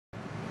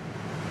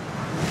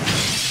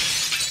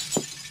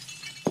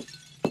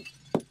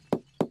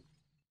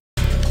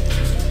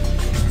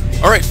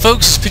Alright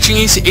folks, Pitching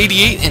Ace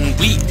 88 and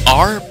we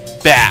are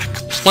back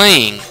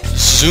playing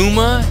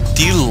Zuma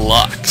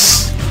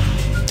Deluxe.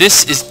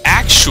 This is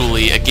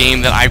actually a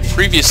game that I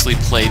previously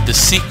played, the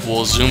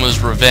sequel,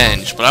 Zuma's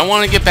Revenge, but I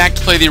want to get back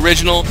to play the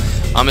original.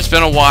 It's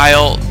been a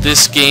while.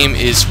 This game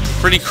is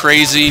pretty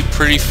crazy,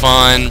 pretty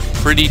fun,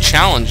 pretty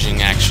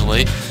challenging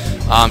actually.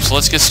 So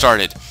let's get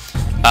started.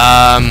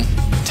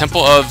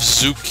 Temple of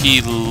Zukulkan.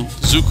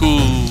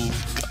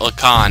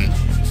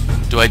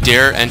 Do I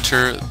dare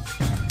enter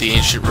the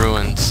ancient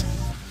ruins?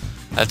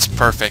 That's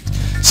perfect.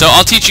 So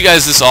I'll teach you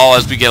guys this all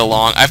as we get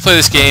along. I played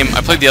this game. I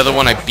played the other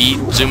one. I beat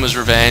Zuma's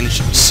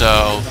Revenge,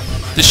 so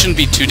this shouldn't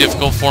be too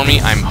difficult for me,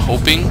 I'm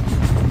hoping.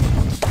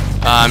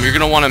 You're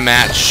going to want to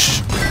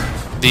match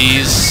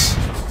these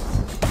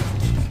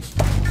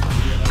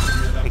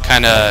and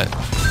kind of...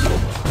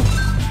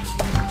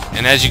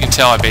 And as you can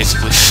tell, I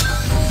basically...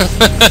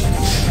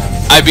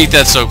 I beat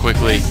that so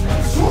quickly.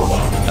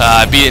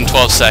 I beat it in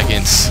 12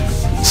 seconds.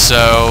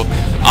 So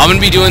I'm going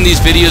to be doing these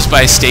videos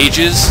by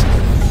stages.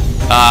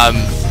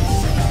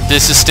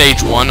 This is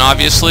stage 1,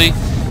 obviously.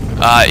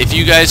 If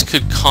you guys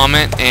could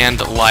comment and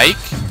like,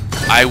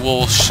 I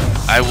will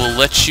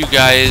let you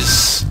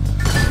guys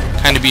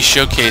kind of be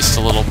showcased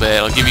a little bit.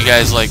 I'll give you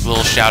guys like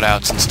little shout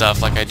outs and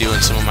stuff like I do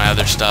in some of my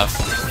other stuff.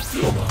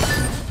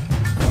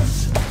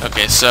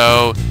 Okay,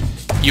 so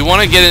you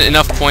want to get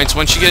enough points.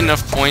 Once you get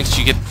enough points,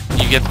 you get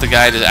the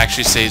guy to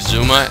actually say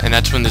Zuma, and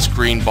that's when this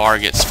green bar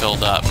gets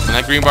filled up. When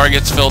that green bar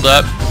gets filled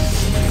up,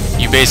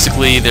 you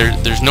basically,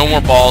 there's no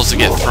more balls to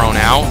get thrown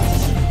out.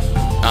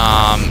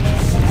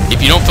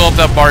 If you don't fill up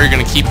that bar, you're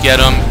going to keep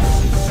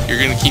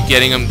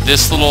getting them.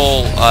 This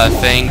little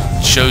thing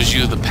shows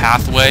you the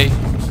pathway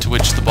to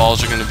which the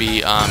balls are going to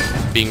be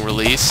being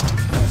released.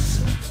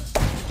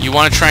 You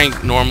want to try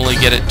and normally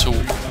get it to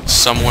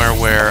somewhere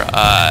where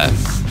I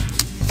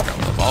forgot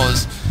where the ball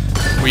is,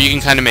 where you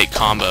can kind of make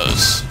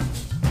combos.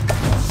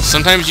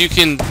 Sometimes you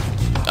can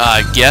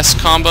guess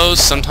combos,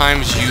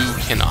 sometimes you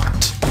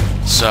cannot.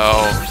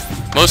 So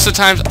most of the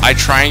times I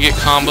try and get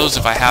combos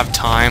if I have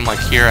time. Like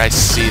here I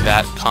see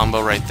that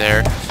combo right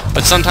there,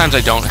 but sometimes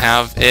I don't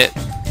have it,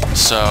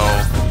 so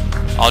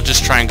I'll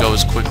just try and go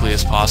as quickly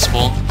as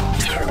possible.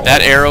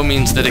 That arrow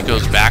means that it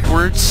goes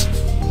backwards,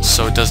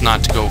 so it does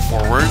not go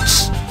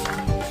forwards.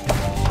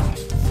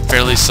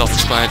 Fairly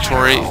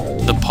self-explanatory.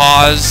 The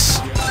pause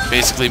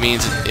basically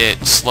means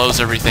it slows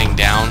everything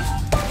down.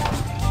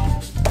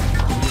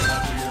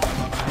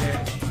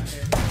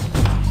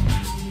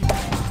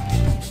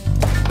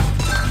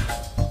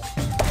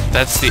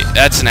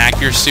 That's an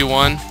accuracy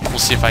one. We'll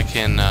see if I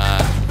can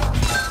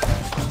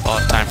I'll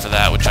have time for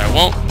that, which I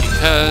won't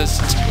because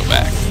let's go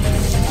back.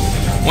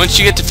 Once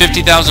you get to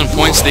 50,000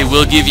 points, they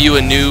will give you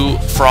a new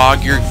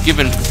frog. You're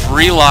given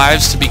 3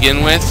 lives to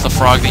begin with, the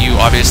frog that you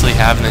obviously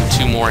have, and then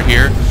 2 more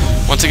here.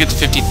 Once I get to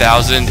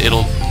 50,000,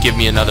 it'll give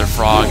me another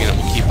frog, and it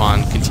will keep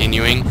on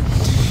continuing.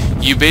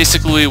 You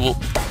basically will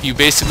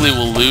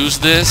lose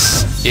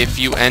this if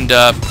you end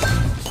up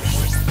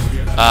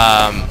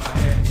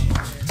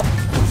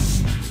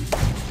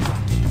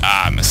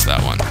I missed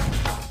that one.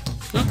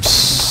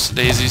 Oops,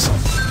 daisies.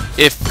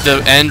 If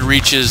the end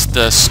reaches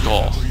the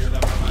skull.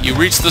 You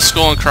reach the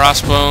skull and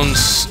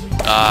crossbones,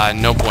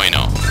 no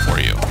bueno for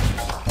you.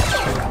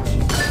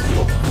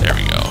 There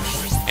we go.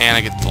 And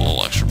I get the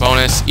little extra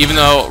bonus. Even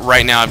though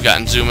right now I've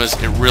gotten Zumas,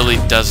 it really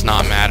does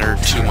not matter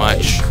too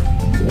much.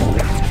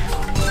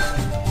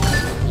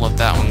 Let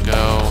that one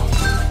go.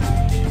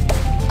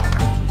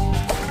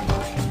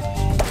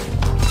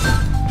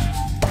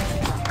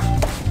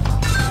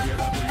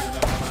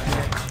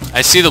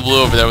 I see the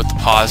blue over there with the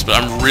pause, but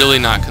I'm really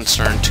not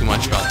concerned too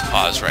much about the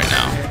pause right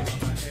now.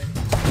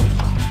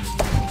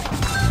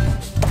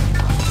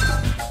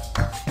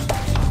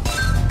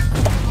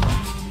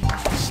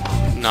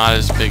 It's not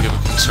as big of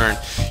a concern.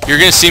 You're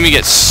going to see me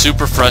get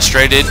super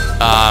frustrated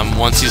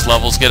once these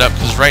levels get up,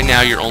 because right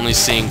now you're only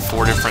seeing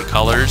 4 different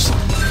colors.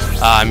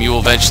 You will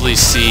eventually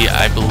see,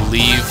 I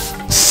believe,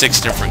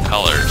 6 different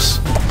colors,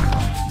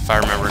 if I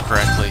remember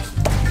correctly.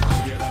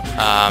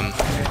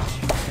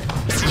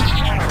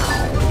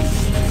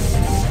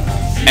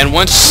 And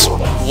once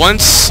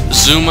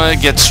Zuma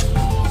gets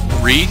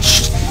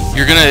reached,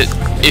 you're gonna,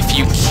 if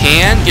you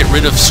can, get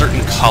rid of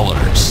certain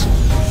colors,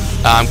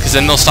 because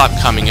then they'll stop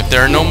coming. If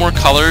there are no more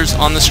colors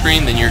on the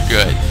screen, then you're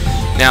good.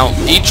 Now,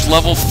 each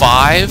level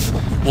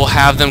 5 will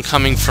have them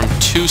coming from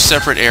 2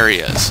 separate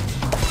areas.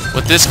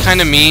 What this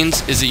kind of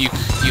means is that you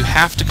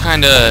have to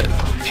kind of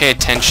pay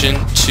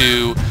attention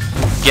to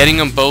getting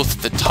them both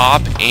at the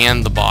top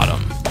and the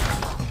bottom.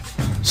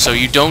 So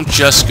you don't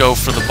just go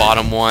for the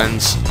bottom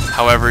ones.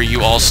 However,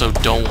 you also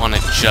don't want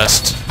to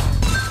just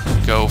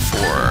go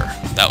for...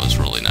 That was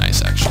really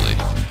nice, actually.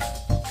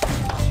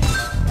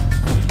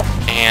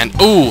 And,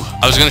 ooh!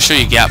 I was going to show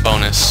you gap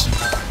bonus.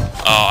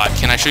 Oh,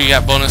 can I show you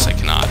gap bonus? I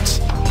cannot.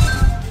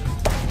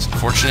 It's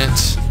unfortunate.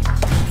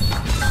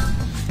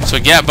 So a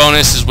gap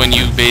bonus is when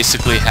you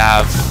basically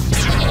have...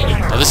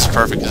 Oh, this is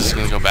perfect because it's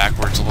going to go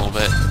backwards a little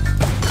bit.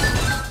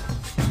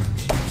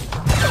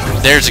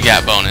 There's a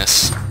gap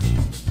bonus.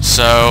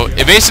 So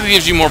it basically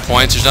gives you more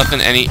points. There's nothing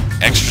any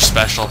extra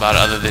special about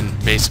it other than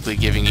basically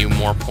giving you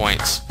more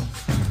points.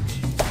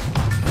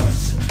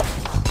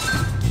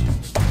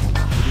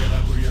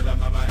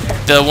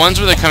 The ones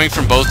where they're coming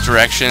from both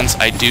directions,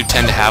 I do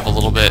tend to have a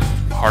little bit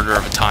harder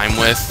of a time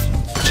with,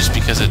 just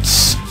because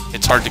it's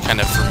hard to kind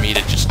of, for me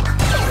to just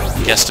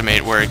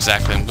guesstimate where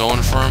exactly I'm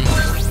going from.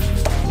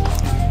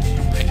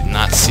 I did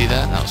not see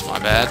that. That was my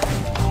bad.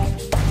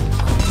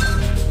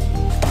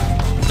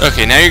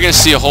 Okay, now you're going to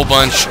see a whole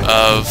bunch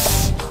of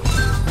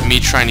me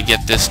trying to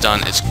get this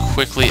done as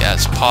quickly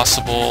as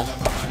possible.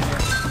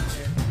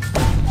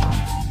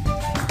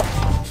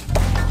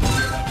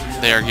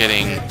 They are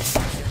getting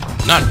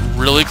not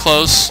really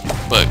close,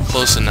 but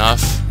close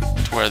enough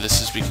to where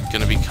this is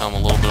going to become a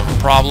little bit of a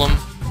problem.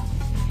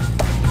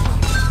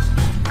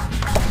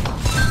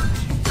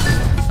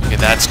 Okay,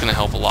 that's going to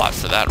help a lot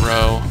for that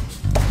row.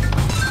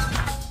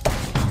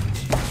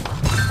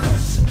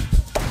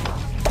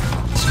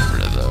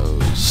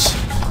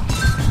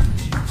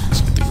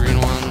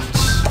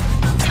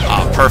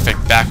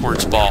 Perfect,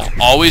 backwards ball.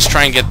 Always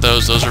try and get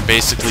those. Those are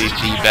basically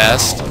the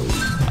best.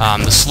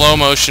 The slow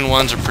motion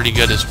ones are pretty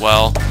good as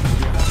well.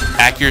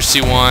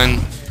 Accuracy one,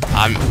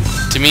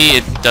 to me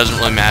it doesn't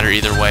really matter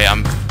either way. I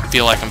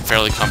feel like I'm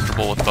fairly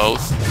comfortable with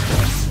both.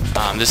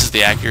 This is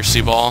the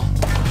accuracy ball.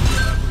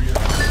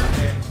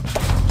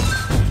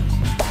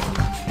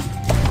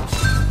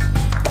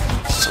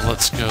 So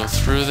let's go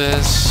through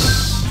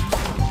this.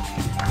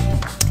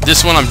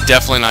 This one I'm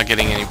definitely not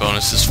getting any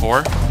bonuses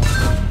for.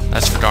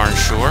 That's for darn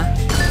sure.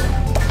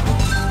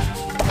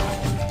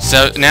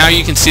 So now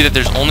you can see that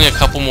there's only a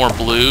couple more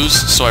blues,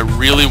 so I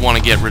really want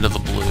to get rid of the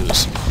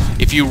blues.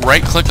 If you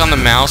right click on the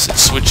mouse, it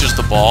switches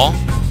the ball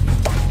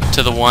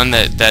to the one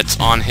that's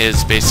on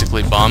his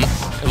basically bum,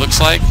 it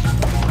looks like.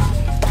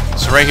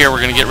 So right here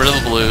we're going to get rid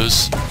of the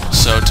blues.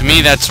 So to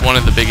me that's one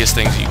of the biggest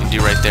things you can do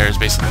right there, is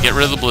basically get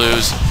rid of the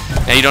blues.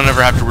 Now you don't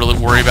ever have to really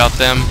worry about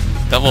them.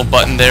 That little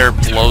button there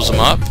blows them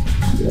up.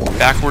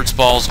 Backwards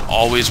ball's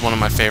always one of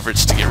my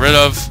favorites to get rid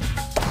of.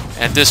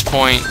 At this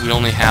point, we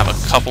only have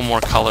a couple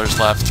more colors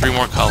left, 3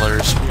 more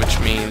colors, which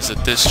means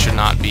that this should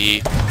not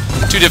be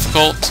too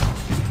difficult.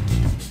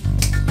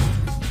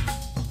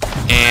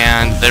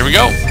 And there we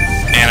go.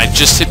 And I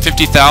just hit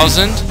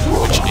 50,000,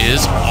 which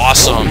is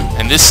awesome.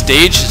 And this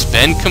stage has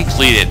been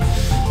completed.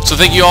 So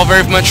thank you all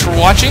very much for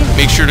watching.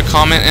 Make sure to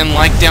comment and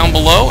like down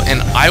below,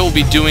 and I will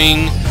be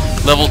doing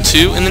level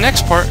 2 in the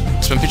next part.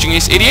 It's been Pitching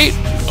Ace 88.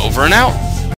 Over and out.